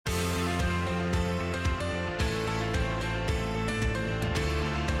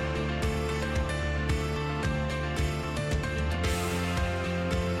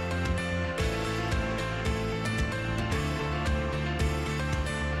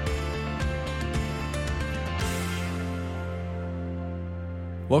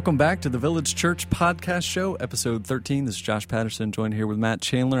Welcome back to the Village Church Podcast Show, episode 13. This is Josh Patterson, joined here with Matt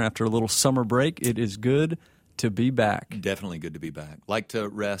Chandler after a little summer break. It is good to be back. Definitely good to be back. Like to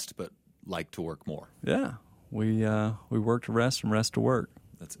rest, but like to work more. Yeah, we work to rest and rest to work.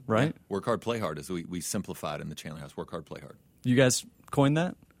 That's right. Yeah. Work hard, play hard, as we simplified in the Chandler House. Work hard, play hard. You guys coined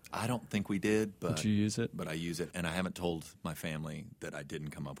that? I don't think we did, but you use it? But I use it, and I haven't told my family that I didn't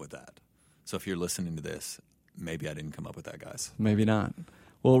come up with that. So if you're listening to this, maybe I didn't come up with that, guys. Maybe not.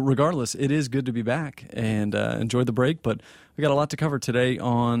 Well, regardless, it is good to be back and enjoy the break, but we got a lot to cover today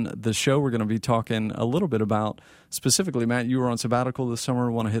on the show. We're going to be talking a little bit about, specifically, Matt, you were on sabbatical this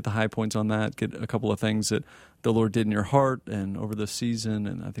summer. Want to hit the high points on that, get a couple of things that the Lord did in your heart and over the season,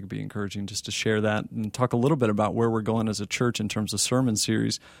 and I think it'd be encouraging just to share that and talk a little bit about where we're going as a church in terms of sermon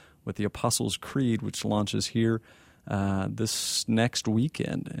series with the Apostles' Creed, which launches here this next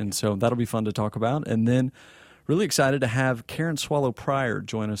weekend. And so that'll be fun to talk about. And then really excited to have Karen Swallow Pryor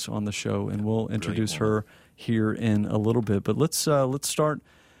join us on the show, and we'll introduce her here in a little bit. But let's start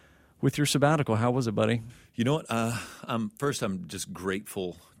with your sabbatical. How was it, buddy? You know what? I'm just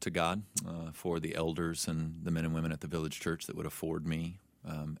grateful to God for the elders and the men and women at the Village Church that would afford me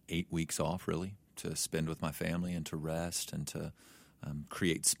 8 weeks off, really, to spend with my family and to rest and to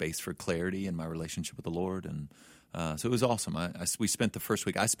create space for clarity in my relationship with the Lord. And so it was awesome. I spent the first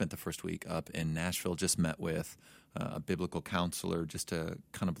week up in Nashville, just met with a biblical counselor just to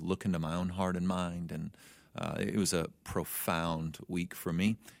kind of look into my own heart and mind. And it was a profound week for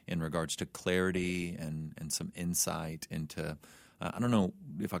me in regards to clarity and some insight into, I don't know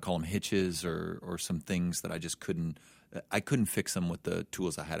if I call them hitches or some things that I just couldn't fix them with the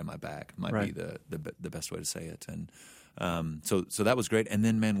tools I had in my bag, might be the best way to say it. And so that was great. And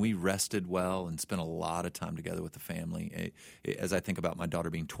then, man, we rested well and spent a lot of time together with the family. As I think about my daughter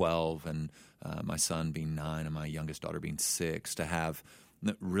being 12 and my son being 9 and my youngest daughter being 6, to have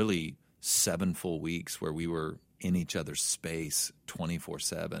really 7 full weeks where we were in each other's space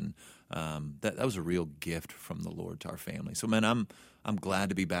 24/7, that was a real gift from the Lord to our family. So, man, I'm glad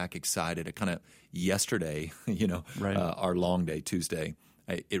to be back, excited. It kind of yesterday, our long day, Tuesday,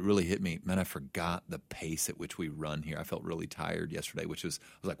 it really hit me. Man, I forgot the pace at which we run here. I felt really tired yesterday, I was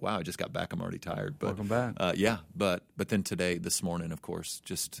like, wow, I just got back. I'm already tired. But, welcome back. But then today, this morning, of course,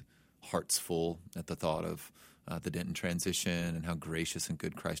 just hearts full at the thought of the Denton transition and how gracious and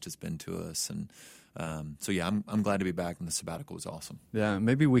good Christ has been to us. And I'm glad to be back, and the sabbatical was awesome. Yeah,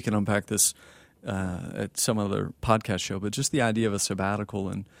 maybe we can unpack this at some other podcast show, but just the idea of a sabbatical.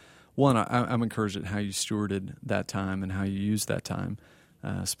 And one, I'm encouraged at how you stewarded that time and how you used that time.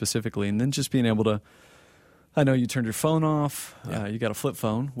 Specifically, and then just being able to, I know you turned your phone off. Yeah. You got a flip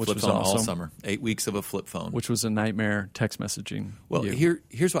phone, which was awesome. All summer. 8 weeks of a flip phone. Which was a nightmare text messaging. Well,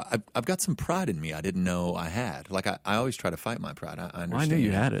 here's why. I've got some pride in me I didn't know I had. Like, I always try to fight my pride. I understand. Well, I knew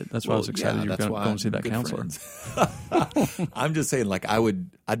you had it. That's why I was excited you were going to see that counselor. I'm just saying, like,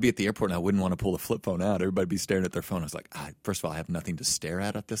 I'd be at the airport and I wouldn't want to pull the flip phone out. Everybody'd be staring at their phone. I was like, first of all, I have nothing to stare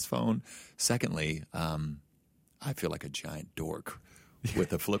at this phone. Secondly, I feel like a giant dork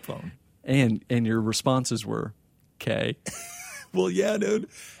with a flip phone. And your responses were, K. Well, yeah, dude.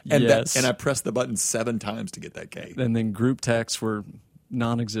 And yes. And I pressed the button 7 times to get that K. And then group texts were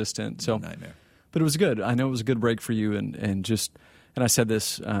non-existent. So, nightmare. But it was good. I know it was a good break for you. And I said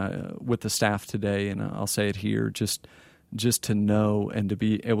this with the staff today, and I'll say it here, just to know and to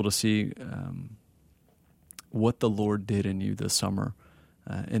be able to see what the Lord did in you this summer,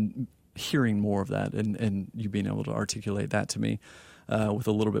 and hearing more of that and you being able to articulate that to me with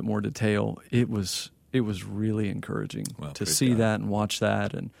a little bit more detail, it was really encouraging to see God. That and watch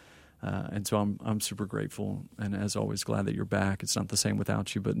that, and so I'm super grateful, and as always glad that you're back. It's not the same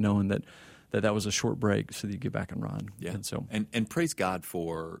without you, but knowing that was a short break so that you get back and run. Yeah, and praise God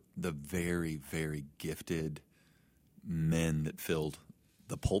for the very, very gifted men that filled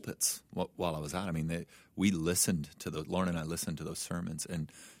the pulpits while I was out. I mean, Lauren and I listened to those sermons, and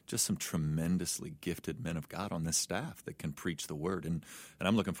just some tremendously gifted men of God on this staff that can preach the word. And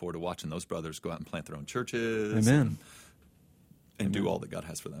I'm looking forward to watching those brothers go out and plant their own churches. Amen. And do all that God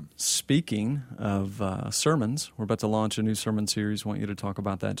has for them. Speaking of sermons, we're about to launch a new sermon series. I want you to talk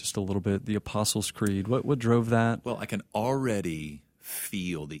about that just a little bit. The Apostles' Creed. What drove that? Well, I can already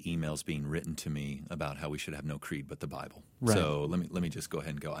feel the emails being written to me about how we should have no creed but the Bible. Right. So let me just go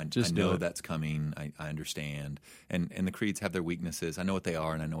ahead and go. I know that's coming. I understand. And the creeds have their weaknesses. I know what they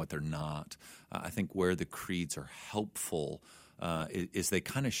are and I know what they're not. I think where the creeds are helpful is they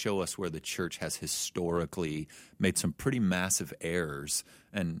kind of show us where the church has historically made some pretty massive errors,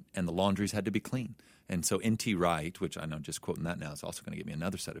 and the laundry's had to be clean. And so N.T. Wright, which I know just quoting that now is also going to get me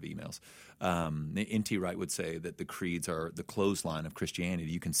another set of emails. N.T. Wright would say that the creeds are the clothesline of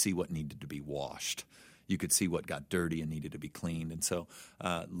Christianity. You can see what needed to be washed. You could see what got dirty and needed to be cleaned. And so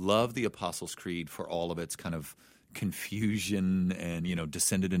love the Apostles' Creed for all of its kind of confusion and,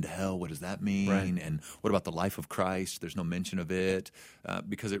 descended into hell. What does that mean? Right. And what about the life of Christ? There's no mention of it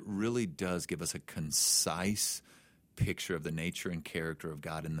because it really does give us a concise picture of the nature and character of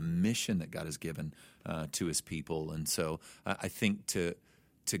God and the mission that God has given to his people. And so I think to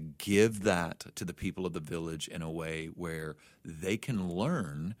give that to the people of the village in a way where they can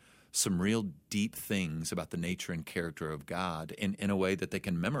learn some real deep things about the nature and character of God in a way that they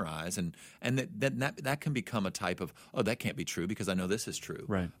can memorize, and that can become a type of, oh, that can't be true because I know this is true.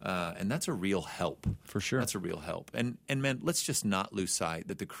 Right. And that's a real help. For sure. That's a real help. And man, let's just not lose sight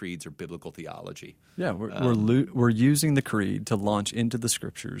that the creeds are biblical theology. Yeah, we're using the creed to launch into the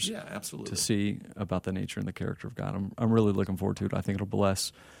scriptures. Yeah, absolutely. To see about the nature and the character of God. I'm really looking forward to it. I think it'll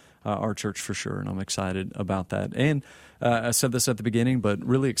bless our church for sure, and I'm excited about that. And I said this at the beginning, but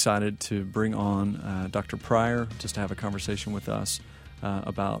really excited to bring on Dr. Pryor just to have a conversation with us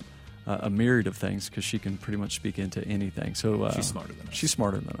about a myriad of things, because she can pretty much speak into anything. So she's smarter than us. She's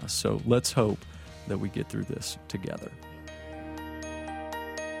smarter than us. So let's hope that we get through this together.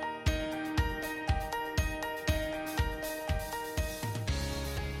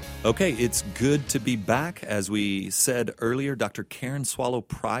 Okay, it's good to be back. As we said earlier, Dr. Karen Swallow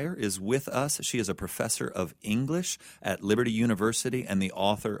Pryor is with us. She is a professor of English at Liberty University and the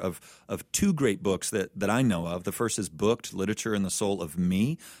author of two great books that I know of. The first is Booked, Literature and the Soul of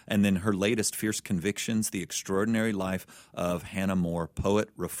Me, and then her latest, Fierce Convictions, The Extraordinary Life of Hannah More, poet,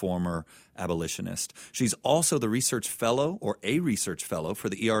 reformer, abolitionist. She's also the research fellow, or a research fellow, for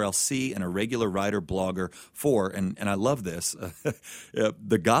the ERLC and a regular writer, blogger for, and I love this,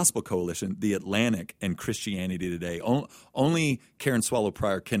 the Gospel Coalition, The Atlantic, and Christianity Today. Only Karen Swallow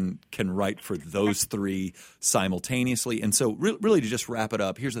Pryor can write for those three simultaneously. And so really to just wrap it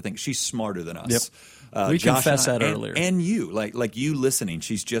up, here's the thing. She's smarter than us. Yep. We Josh confessed that and, earlier. And you, like you listening,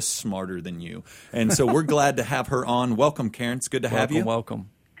 she's just smarter than you. And so we're glad to have her on. Welcome, Karen. It's good to have you. Welcome.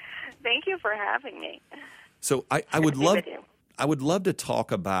 Thank you for having me. So I would love to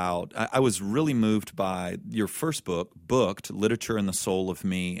talk about, I was really moved by your first book, Booked, Literature and the Soul of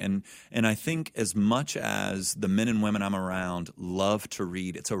Me. And I think as much as the men and women I'm around love to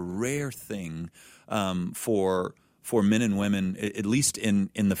read, it's a rare thing for men and women, at least in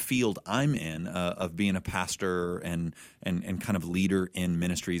the field I'm in, of being a pastor and kind of leader in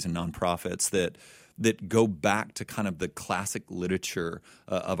ministries and nonprofits, that go back to kind of the classic literature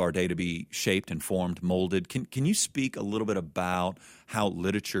of our day to be shaped and formed, molded. Can you speak a little bit about how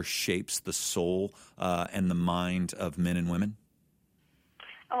literature shapes the soul and the mind of men and women?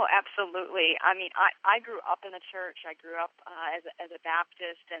 Oh, absolutely. I mean, I grew up in the church. I grew up as a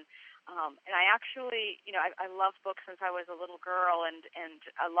Baptist, and I actually, I love books since I was a little girl, and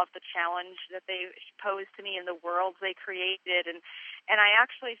I love the challenge that they posed to me in the worlds they created, and I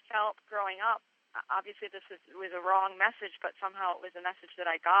actually felt growing up. Obviously, this was a wrong message, but somehow it was a message that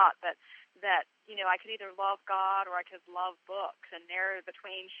I got that I could either love God or I could love books, and there the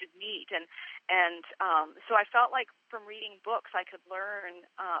twain should meet. And so I felt like from reading books I could learn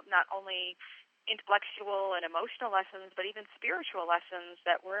not only intellectual and emotional lessons, but even spiritual lessons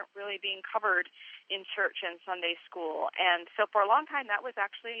that weren't really being covered in church and Sunday school. And so for a long time, that was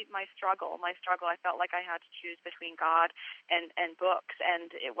actually my struggle. I felt like I had to choose between God and books,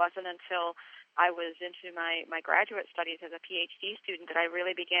 and it wasn't until I was into my graduate studies as a PhD student that I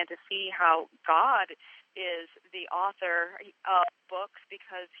really began to see how God is the author of books,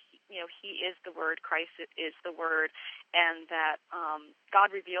 because he is the Word, Christ is the Word, and that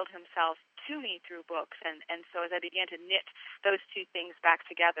God revealed himself to me through books. And so as I began to knit those two things back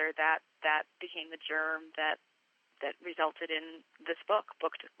together, that became the germ that resulted in this book,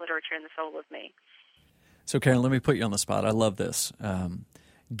 Booked, Literature and the Soul of Me. So Karen, let me put you on the spot. I love this.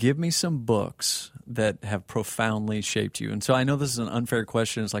 Give me some books that have profoundly shaped you. And so I know this is an unfair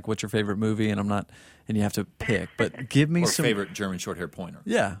question. It's like, what's your favorite movie? And you have to pick. But give me some favorite German short-haired pointer.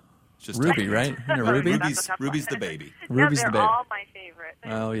 Yeah, just Ruby, right? You know, Ruby. Ruby's the baby. Ruby's the baby. They're all my favorite.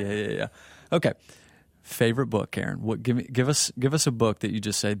 Oh yeah. Okay, favorite book, Karen. What? Give us a book that you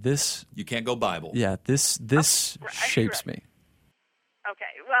just say this. You can't go Bible. Yeah, this shapes me.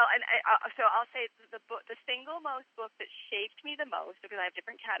 Okay, well, and so I'll say the single most book that shaped me the most, because I have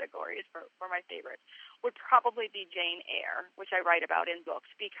different categories for my favorites, would probably be Jane Eyre, which I write about in books,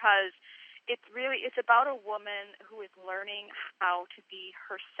 because it's about a woman who is learning how to be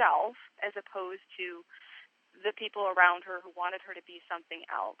herself as opposed to the people around her who wanted her to be something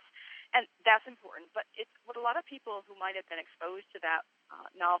else. And that's important. But it's what a lot of people who might have been exposed to that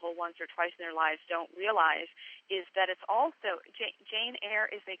novel once or twice in their lives don't realize is that it's also, Jane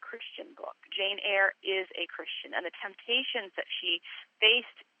Eyre is a Christian book. Jane Eyre is a Christian, and the temptations that she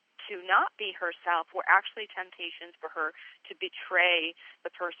faced to not be herself were actually temptations for her to betray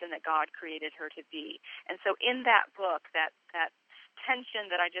the person that God created her to be. And so in that book, that tension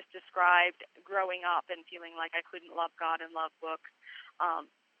that I just described, growing up and feeling like I couldn't love God and love books,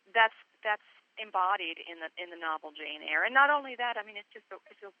 that's embodied in the novel Jane Eyre. And not only that, I mean, it's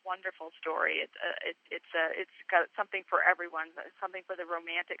a wonderful story. It's got something for everyone, something for the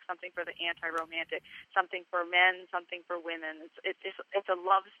romantic, something for the anti-romantic, something for men, something for women. It's a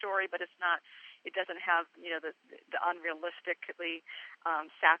love story, but it's not. It doesn't have the unrealistically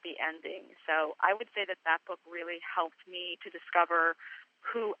sappy ending. So I would say that book really helped me to discover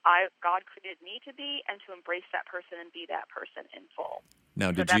who God created me to be, and to embrace that person and be that person in full.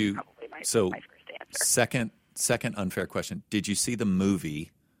 Now, so did that's you? Probably my first answer. Second unfair question. Did you see the movie?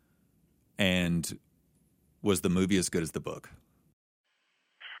 And was the movie as good as the book?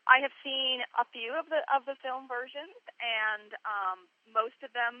 I have seen a few of the film versions, and most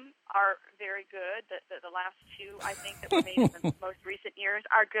of them are very good. The last two, I think, that were made in the most recent years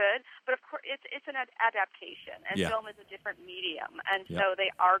are good. But of course, it's an adaptation, and film is a different medium, and so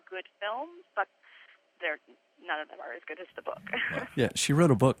they are good films, but none of them are as good as the book. Wow. Yeah, she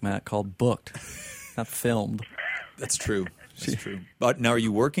wrote a book, Matt, called Booked, not Filmed. That's true. That's true. But now, are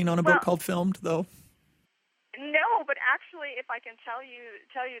you working on a book called Filmed, though? No, but actually, if I can tell you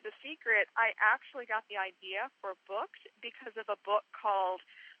the secret, I actually got the idea for Booked because of a book called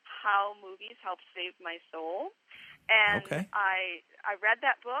How Movies Helped Save My Soul. And I read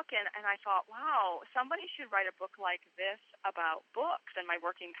that book, and I thought, wow, somebody should write a book like this about books. And my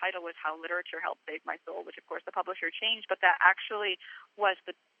working title was How Literature Helped Save My Soul, which, of course, the publisher changed, but that actually was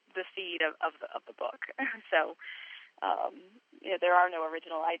the seed of the book. So there are no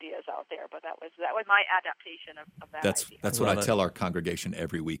original ideas out there, but that was my adaptation of that idea. That's what I tell our congregation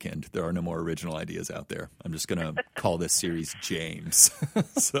every weekend. There are no more original ideas out there. I'm just going to call this series James.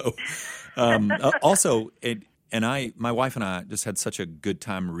 So, also, my wife and I just had such a good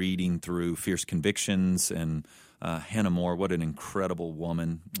time reading through Fierce Convictions and Hannah More. What an incredible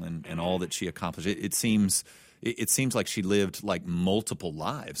woman, and all that she accomplished. It seems like she lived like multiple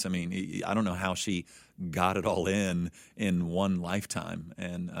lives. I mean, I don't know how she got it all in one lifetime.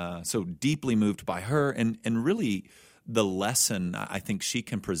 And so deeply moved by her, and really the lesson I think she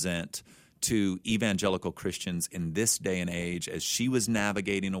can present to evangelical Christians in this day and age, as she was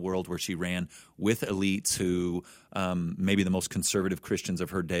navigating a world where she ran with elites who maybe the most conservative Christians of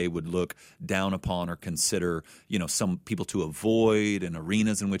her day would look down upon or consider, some people to avoid and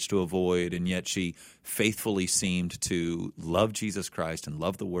arenas in which to avoid, and yet she faithfully seemed to love Jesus Christ and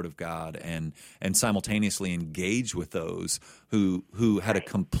love the Word of God, and simultaneously engage with those who had a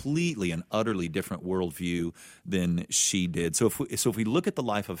completely and utterly different worldview than she did. So if we look at the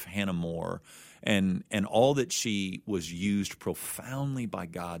life of Hannah More, and all that she was used profoundly by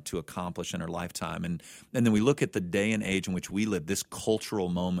God to accomplish in her lifetime. And then we look at the day and age in which we live, this cultural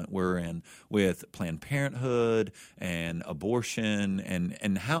moment we're in with Planned Parenthood and abortion,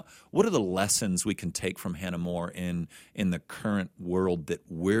 and what are the lessons we can take from Hannah More in the current world that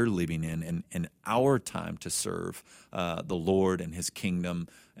we're living in our time to serve the Lord and His kingdom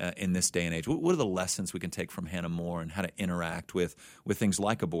in this day and age? What are the lessons we can take from Hannah More, and how to interact with things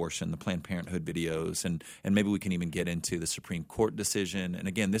like abortion, the Planned Parenthood videos, and maybe we can even get into the Supreme Court decision. And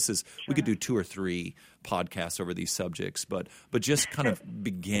again, we could do 2 or 3 podcasts over these subjects, but just kind of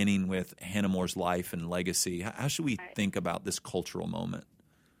beginning with Hannah More's life and legacy, how should we think about this cultural moment?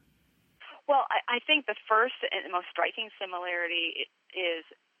 Well, I think the first and the most striking similarity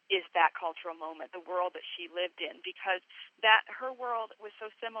is that cultural moment, the world that she lived in, because her world was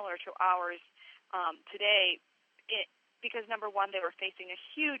so similar to ours today. Because number one, they were facing a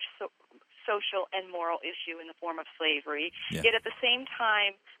huge social and moral issue in the form of slavery. Yeah. Yet at the same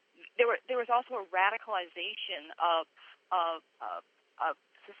time, there was also a radicalization of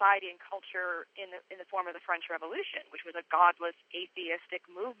society and culture in the form of the French Revolution, which was a godless, atheistic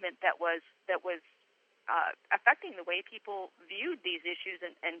movement that was affecting the way people viewed these issues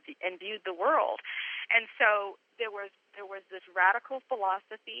and viewed the world. And so there was this radical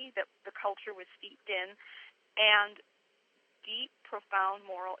philosophy that the culture was steeped in, and deep, profound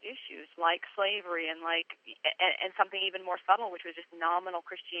moral issues like slavery and something even more subtle, which was just nominal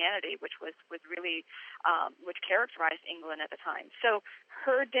Christianity, which really which characterized England at the time. So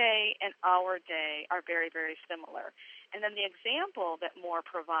her day and our day are very, very similar. And then the example that More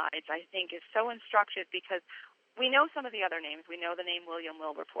provides, I think, is so instructive, because we know some of the other names. We know the name William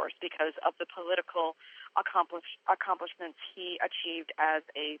Wilberforce because of the political accomplishments he achieved as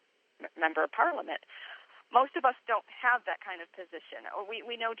a member of Parliament. Most of us don't have that kind of position. Or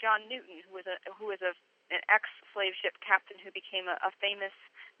we know John Newton, who was an ex-slave ship captain who became a famous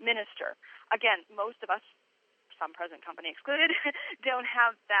minister. Again, most of us, some present company excluded, don't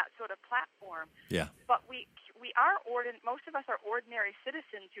have that sort of platform. Yeah. But we are most of us are ordinary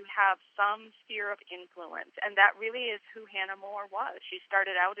citizens who have some sphere of influence, and that really is who Hannah More was. She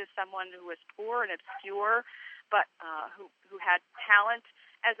started out as someone who was poor and obscure, but who had talent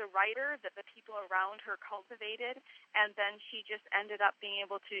as a writer that the people around her cultivated, and then she just ended up being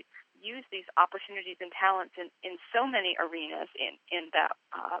able to use these opportunities and talents in so many arenas in that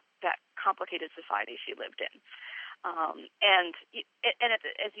complicated society she lived in. And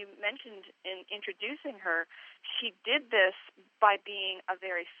as you mentioned in introducing her, she did this by being a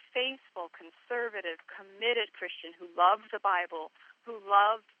very faithful, conservative, committed Christian who loved the Bible, who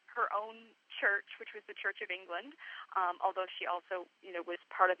loved her own church, which was the Church of England, although she also, was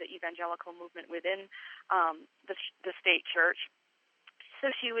part of the evangelical movement within the state church.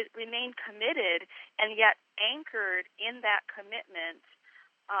 So she remained committed, and yet anchored in that commitment,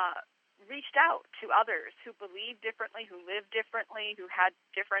 reached out to others who believed differently, who lived differently, who had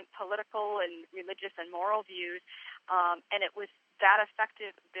different political and religious and moral views, and it was that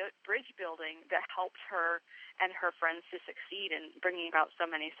effective bridge building that helped her and her friends to succeed in bringing about so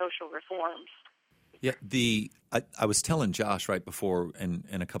many social reforms. Yeah, I was telling Josh right before, and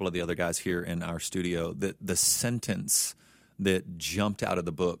a couple of the other guys here in our studio, that the sentence that jumped out of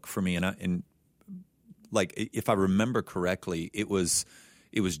the book for me, and like if I remember correctly, it was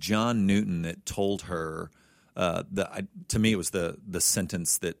John Newton that told her. To me, it was the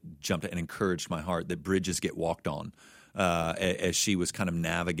sentence that jumped and encouraged my heart, that bridges get walked on. As she was kind of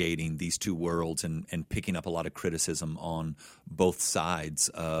navigating these two worlds and picking up a lot of criticism on both sides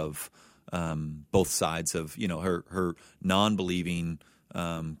of her non-believing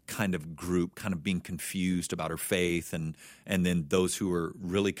kind of group, kind of being confused about her faith, and then those who were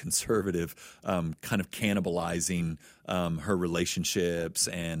really conservative, kind of cannibalizing her relationships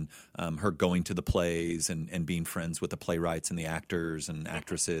and her going to the plays and being friends with the playwrights and the actors and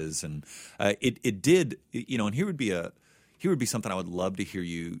actresses, and it did, and here would be something I would love to hear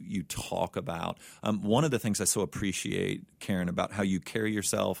you talk about. One of the things I so appreciate, Karen, about how you carry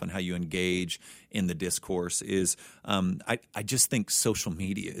yourself and how you engage in the discourse is I just think social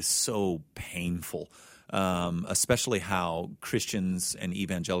media is so painful, especially how Christians and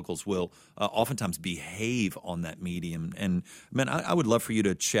evangelicals will oftentimes behave on that medium. And, man, I would love for you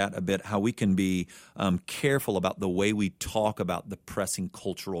to chat a bit how we can be careful about the way we talk about the pressing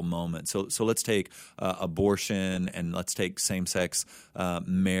cultural moment. So let's take abortion, and let's take same-sex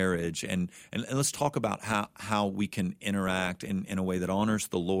marriage, and let's talk about how we can interact in a way that honors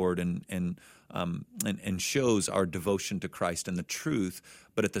the Lord and shows our devotion to Christ and the truth,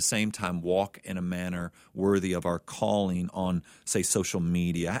 but at the same time walk in a manner worthy of our calling on, say, social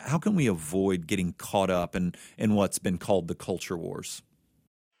media. How can we avoid getting caught up in what's been called the culture wars?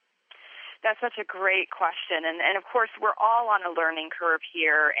 That's such a great question, and of course we're all on a learning curve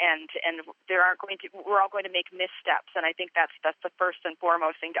here, and we're all going to make missteps, and I think that's the first and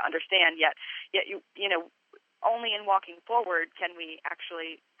foremost thing to understand. Yet only in walking forward can we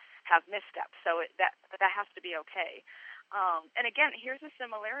actually have missteps. So that has to be okay. And again, here's a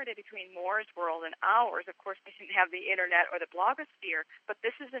similarity between Moore's world and ours. Of course, we didn't have the internet or the blogosphere, but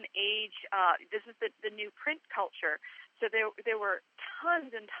this is an age. This is the new print culture. So there were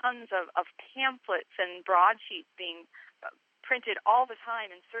tons and tons of pamphlets and broadsheets being printed all the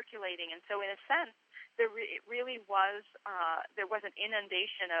time and circulating. And so, in a sense, it really was there was an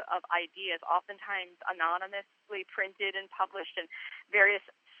inundation of ideas, oftentimes anonymously printed and published, and various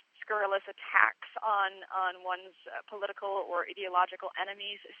scurrilous attacks on one's political or ideological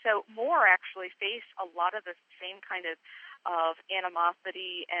enemies. So Moore actually faced a lot of the same kind of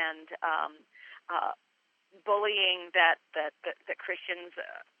animosity and bullying that Christians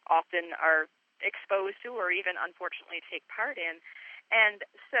often are exposed to, or even unfortunately take part in. And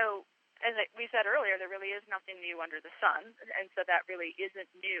so, as we said earlier, there really is nothing new under the sun, and so that really isn't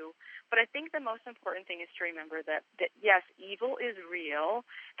new. But I think the most important thing is to remember that yes, evil is real,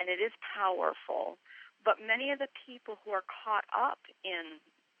 and it is powerful, but many of the people who are caught up in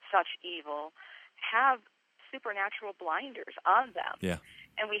such evil have supernatural blinders on them. Yeah.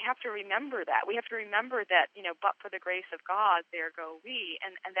 And we have to remember that. We have to remember that, but for the grace of God, there go we.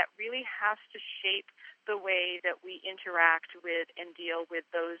 And that really has to shape the way that we interact with and deal with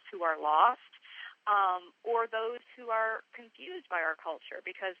those who are lost, or those who are confused by our culture.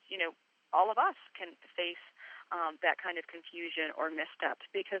 Because, all of us can face that kind of confusion or missteps,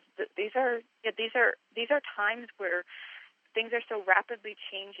 because these are times where things are so rapidly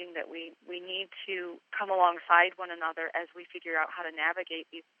changing that we need to come alongside one another as we figure out how to navigate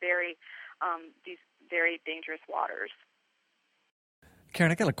these very dangerous waters.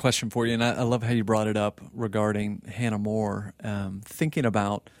 Karen, I got a question for you, and I love how you brought it up regarding Hannah More, thinking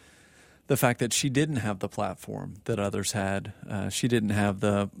about the fact that she didn't have the platform that others had. She didn't have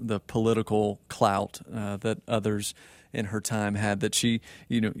the political clout that others in her time had, that she,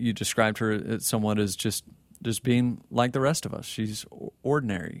 you described her as someone as just being like the rest of us. She's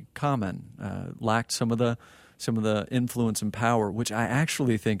ordinary, common, lacked some of the influence and power, which I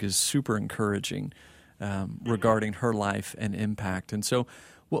actually think is super encouraging regarding her life and impact. And so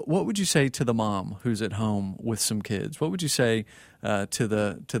what would you say to the mom who's at home with some kids? What would you say to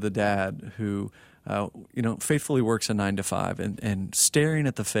the dad who faithfully works a 9 to 5 and staring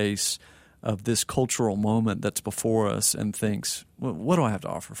at the face of this cultural moment that's before us and thinks, well, what do I have to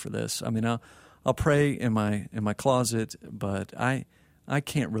offer for this? I mean, I'll pray in my closet, but I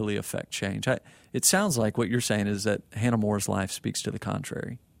can't really affect change. It sounds like what you're saying is that Hannah More's life speaks to the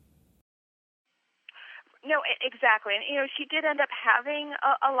contrary. No, exactly. And, she did end up having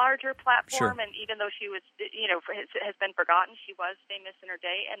a larger platform, Sure. And even though she was, has been forgotten, she was famous in her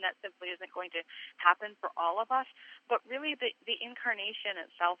day, and that simply isn't going to happen for all of us. But really, the incarnation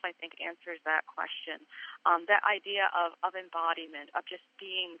itself, I think, answers that question. That idea of embodiment, of just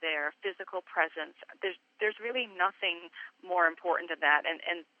being there, physical presence. There's really nothing more important than that,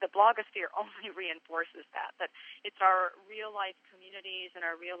 and the blogosphere only reinforces that it's our real-life communities and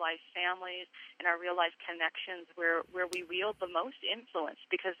our real-life families and our real-life connections where we wield the most influence,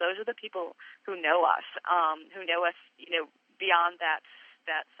 because those are the people who know us, beyond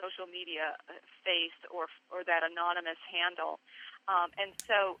that social media face or that anonymous handle. And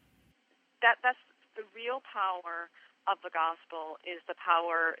so that's the real power of the gospel, is the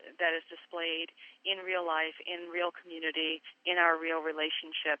power that is displayed in real life, in real community, in our real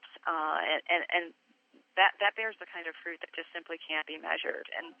relationships, and that bears the kind of fruit that just simply can't be measured.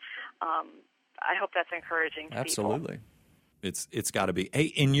 And I hope that's encouraging to Absolutely. people. It's got to be.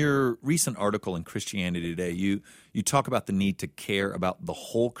 Hey, in your recent article in Christianity Today, you talk about the need to care about the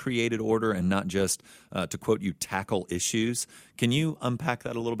whole created order and not just, to quote you, tackle issues. Can you unpack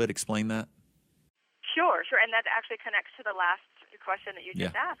that a little bit, explain that? Sure. And that actually connects to the last question that you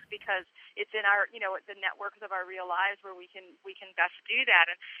just asked, because it's in our, the networks of our real lives where we can best do that.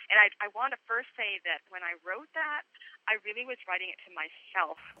 And I want to first say that when I wrote that, I really was writing it to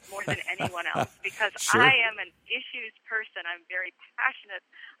myself more than anyone else, because Sure. I am an issues person. I'm very passionate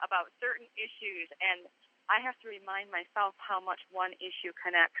about certain issues, and I have to remind myself how much one issue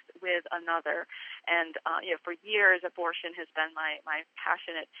connects with another. And for years, abortion has been my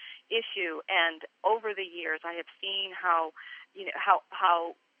passionate issue. And over the years, I have seen how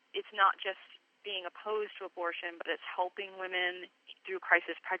it's not just being opposed to abortion, but it's helping women through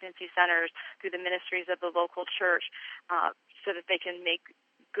crisis pregnancy centers, through the ministries of the local church, so that they can make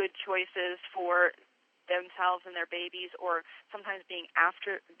good choices for themselves and their babies, or sometimes being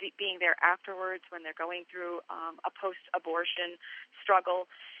there afterwards when they're going through a post-abortion struggle.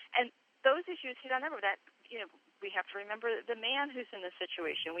 And those issues hit on everyone. That we have to remember the man who's in the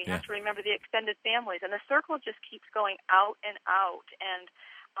situation. We have to remember the extended families, and the circle just keeps going out and out. And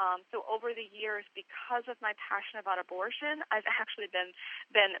so over the years, because of my passion about abortion, I've actually been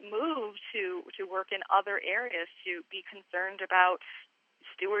moved to work in other areas, to be concerned about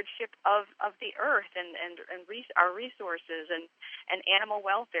stewardship of the earth and our resources and animal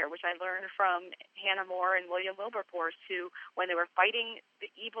welfare, which I learned from Hannah More and William Wilberforce, who, when they were fighting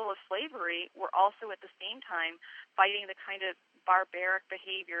the evil of slavery, were also at the same time fighting the kind of barbaric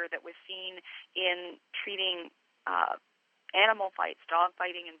behavior that was seen in treating animal fights, dog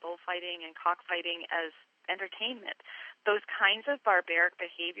fighting and bullfighting and cockfighting, as entertainment. Those kinds of barbaric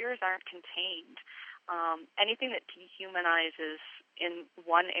behaviors aren't contained. Anything that dehumanizes in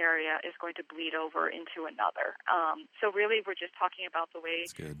one area is going to bleed over into another. So really, we're just talking about the way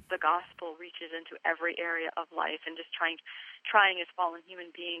the gospel reaches into every area of life, and just trying as fallen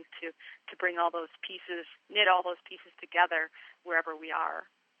human beings to bring all those pieces, knit all those pieces together wherever we are.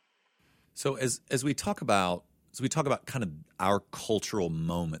 So as we talk about kind of our cultural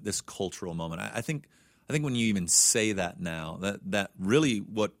moment, this cultural moment, I think when you even say that now, that really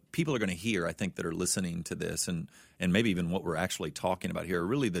what people are going to hear, I think, that are listening to this, and maybe even what we're actually talking about here, are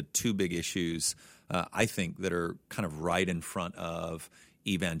really the two big issues, I think, that are kind of right in front of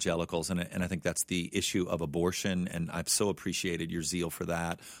evangelicals, and I think that's the issue of abortion, and I've so appreciated your zeal for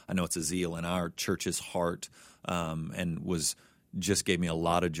that. I know it's a zeal in our church's heart, and was just gave me a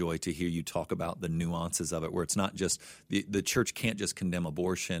lot of joy to hear you talk about the nuances of it, where it's not just the church can't just condemn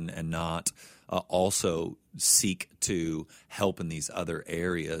abortion and not also seek to help in these other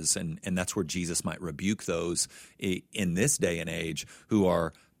areas. And that's where Jesus might rebuke those in this day and age who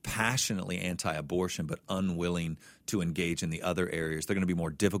are passionately anti-abortion but unwilling to engage in the other areas. They're going to be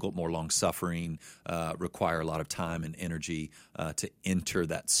more difficult, more long-suffering, require a lot of time and energy to enter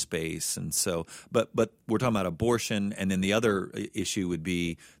that space. And so, but we're talking about abortion, and then the other issue would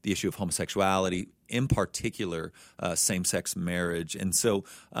be the issue of homosexuality, in particular, same-sex marriage. And so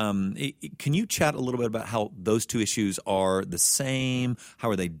can you chat a little bit about how those two issues are the same? How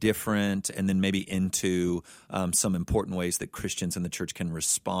are they different? And then maybe into some important ways that Christians in the church can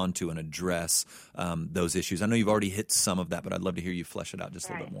respond to and address those issues. I know you've already hit some of that, but I'd love to hear you flesh it out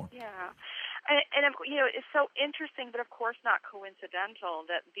just a little bit more. Yeah. And it's so interesting, but of course not coincidental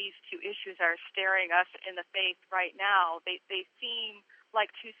that these two issues are staring us in the face right now. They seem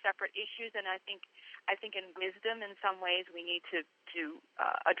like two separate issues, and I think in wisdom, in some ways, we need to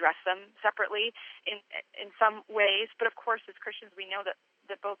address them separately in some ways. But of course, as Christians, we know that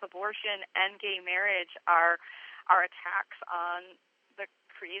both abortion and gay marriage are attacks on the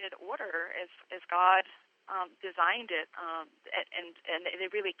created order as God designed it, and they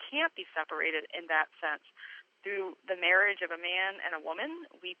really can't be separated in that sense. Through the marriage of a man and a woman,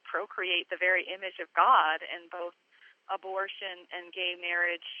 we procreate the very image of God, and both abortion and gay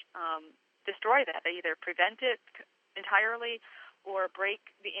marriage destroy that. They either prevent it entirely or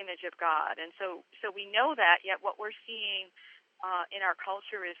break the image of God. And so we know that, yet what we're seeing in our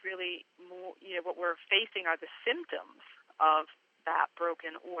culture is really more, what we're facing are the symptoms of that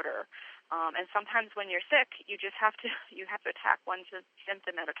broken order. And sometimes when you're sick, you just have to attack one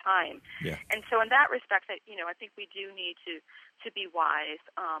symptom at a time. Yeah. And so in that respect, I think we do need to be wise.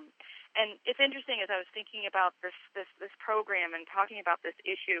 And it's interesting as I was thinking about this program and talking about this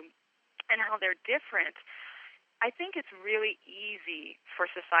issue and how they're different. I think it's really easy for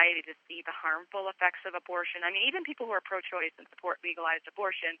society to see the harmful effects of abortion. I mean, even people who are pro-choice and support legalized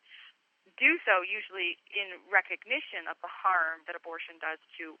abortion do so usually in recognition of the harm that abortion does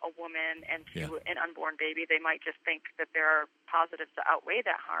to a woman and to an unborn baby. They might just think that there are positives to outweigh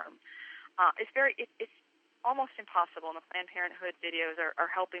that harm. It's almost impossible, and the Planned Parenthood videos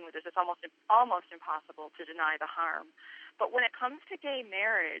are helping with this. It's almost impossible to deny the harm. But when it comes to gay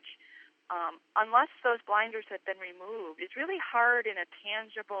marriage, unless those blinders have been removed, it's really hard in a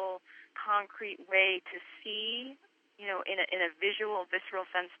tangible, concrete way to see, in a visual, visceral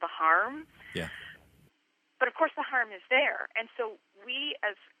sense, the harm. Yeah. But of course, the harm is there, and so we,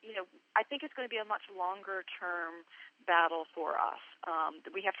 I think it's going to be a much longer-term battle for us.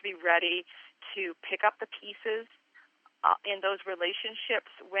 We have to be ready to pick up the pieces in those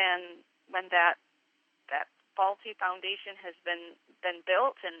relationships when that faulty foundation has been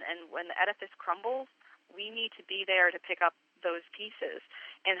built, and when the edifice crumbles, we need to be there to pick up those pieces.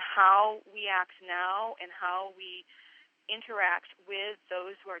 And how we act now and how we interact with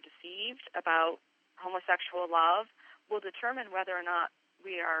those who are deceived about homosexual love will determine whether or not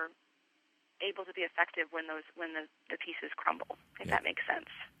we are able to be effective when the pieces crumble, if that makes sense.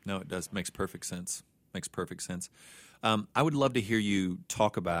 No, it does. Makes perfect sense. I would love to hear you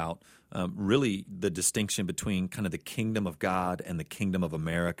talk about really the distinction between kind of the kingdom of God and the kingdom of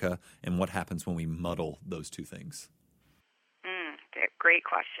America and what happens when we muddle those two things. Great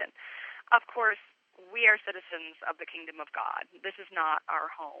question. Of course, we are citizens of the kingdom of God. This is not our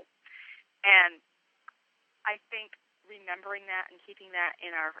home. And I think remembering that and keeping that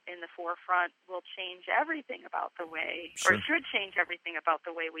in the forefront will change everything about the way, or should change everything about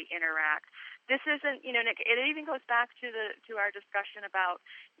the way we interact. This isn't, Nick, it even goes back to our discussion about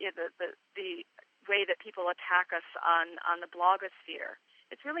the way that people attack us on the blogosphere.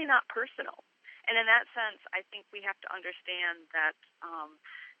 It's really not personal. And in that sense, I think we have to understand that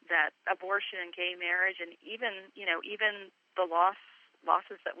that abortion and gay marriage, and even the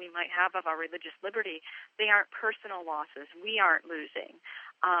losses that we might have of our religious liberty, they aren't personal losses. We aren't losing.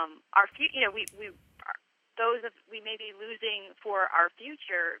 We may be losing for our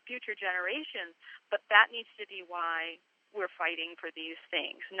future generations, but that needs to be why we're fighting for these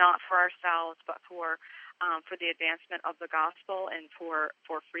things, not for ourselves, but for the advancement of the gospel and for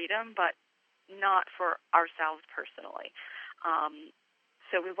freedom, but not for ourselves personally.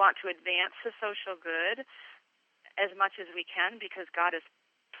 So we want to advance the social good as much as we can, because God has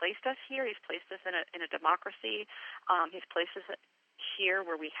placed us here. He's placed us in a democracy. He's placed us here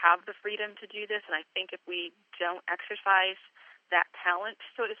where we have the freedom to do this. And I think if we don't exercise that talent,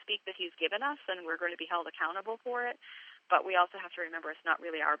 so to speak, that He's given us, then we're going to be held accountable for it. But we also have to remember it's not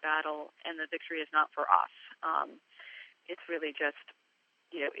really our battle, and the victory is not for us. it's really just,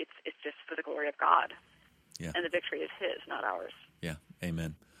 it's just for the glory of God. Yeah. And the victory is His, not ours. Yeah,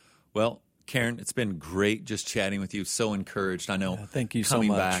 amen. Well, Karen, it's been great just chatting with you. So encouraged. I know. Thank you so coming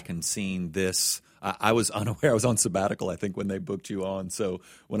much. back and seeing this, I was unaware. I was on sabbatical, I think, when they booked you on. So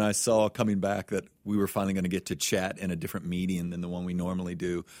when I saw coming back that we were finally going to get to chat in a different medium than the one we normally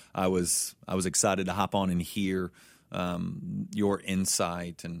do, I was excited to hop on and hear your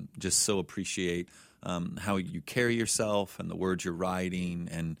insight, and just so appreciate how you carry yourself and the words you're writing,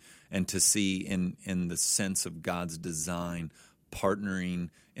 and to see in the sense of God's design, partnering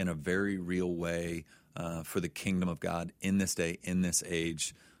in a very real way for the kingdom of God in this day, in this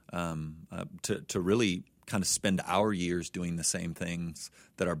age, to really kind of spend our years doing the same things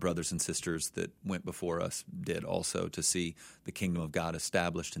that our brothers and sisters that went before us did also, to see the kingdom of God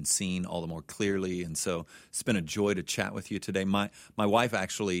established and seen all the more clearly. And so it's been a joy to chat with you today. My wife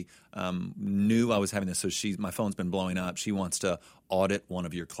actually knew I was having this, so my phone's been blowing up. She wants to audit one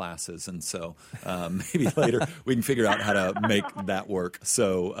of your classes, and so maybe later we can figure out how to make that work.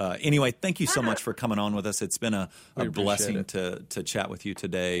 So anyway, thank you so much for coming on with us. It's been a blessing to chat with you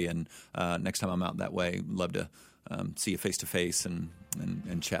today, and next time I'm out that way, love to see you face to face and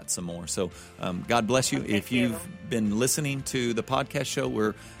chat some more. So God bless you. If you've been listening to the podcast show,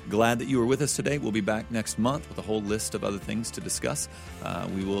 we're glad that you were with us today. We'll be back next month with a whole list of other things to discuss.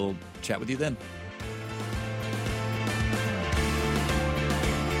 We will chat with you then.